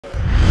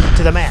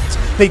to the mats.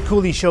 Big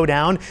Coulee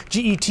showdown.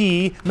 GET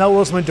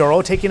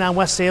Melrose-Mindoro taking on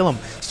West Salem.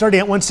 Starting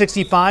at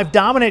 165,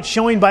 dominant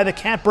showing by the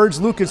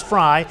Catbirds' Lucas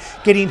Fry,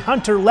 getting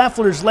Hunter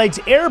Leffler's legs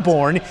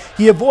airborne.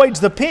 He avoids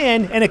the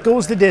pin and it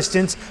goes the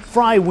distance.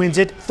 Fry wins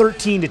it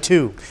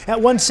 13-2.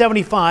 At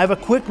 175, a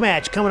quick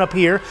match coming up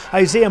here.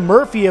 Isaiah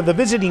Murphy of the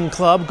visiting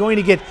club going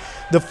to get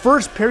the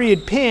first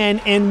period pin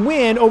and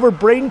win over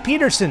Braden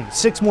Peterson.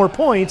 6 more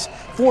points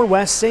for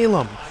West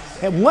Salem.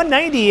 At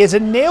 190 is a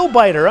nail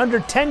biter, under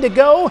 10 to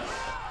go.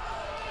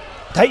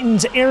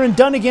 Titans' Aaron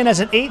Dunnigan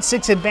has an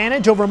 8-6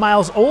 advantage over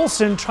Miles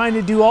Olson, trying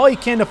to do all he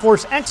can to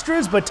force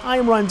extras, but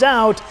time runs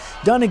out.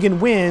 Dunnigan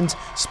wins,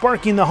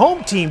 sparking the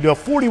home team to a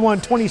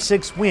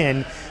 41-26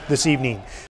 win this evening.